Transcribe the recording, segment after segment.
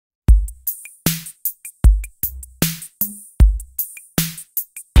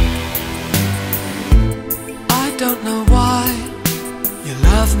don't know why you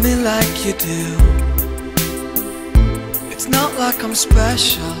love me like you do. It's not like I'm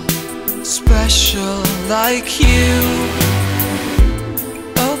special, special like you.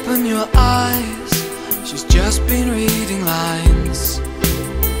 Open your eyes, she's just been reading lines,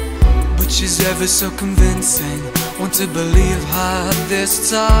 but she's ever so convincing. Want to believe her this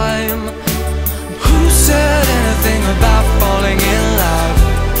time. Who said anything about falling in love?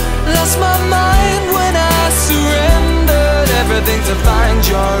 Lost my mind when I surrendered everything to find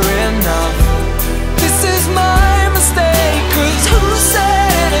you're enough. This is my mistake, 'cause who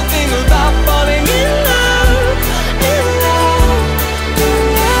said anything about falling in love? In love, in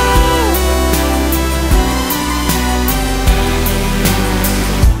love.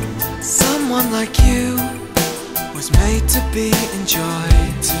 Someone like you was made to be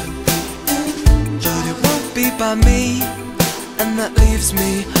enjoyed, but it won't be by me, and that leaves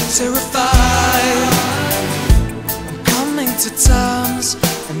me terrified. I'm coming to terms.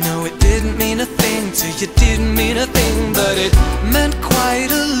 I know it didn't mean a thing to you, didn't mean a thing, but it meant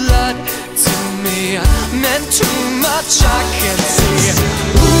quite a lot to me. Meant too much, I can see.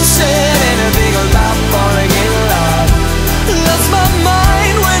 Who said anything about falling in love? Lost my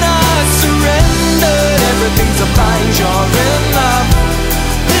mind when I surrendered everything to find you're enough.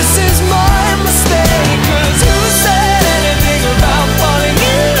 This is my mistake, 'cause who said anything about falling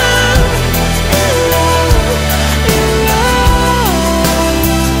in love? In love, in love.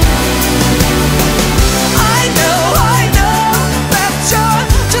 I know that you're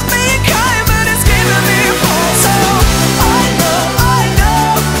just being kind, but it's giving me pause. So I know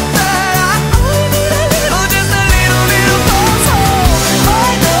that I only need a little, just a little pause. So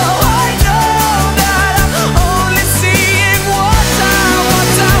I know that I'm only seeing what I want.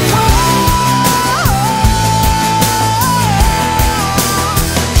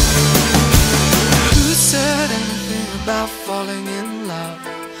 Who said anything about falling in love?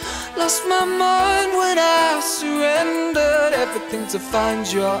 Lost my mind when I surrendered everything to find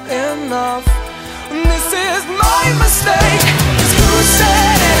you're enough. And this is my mistake, 'cause who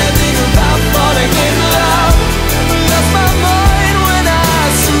said anything about falling in love? Lost my mind when I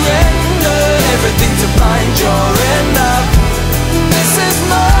surrendered everything to find you're enough.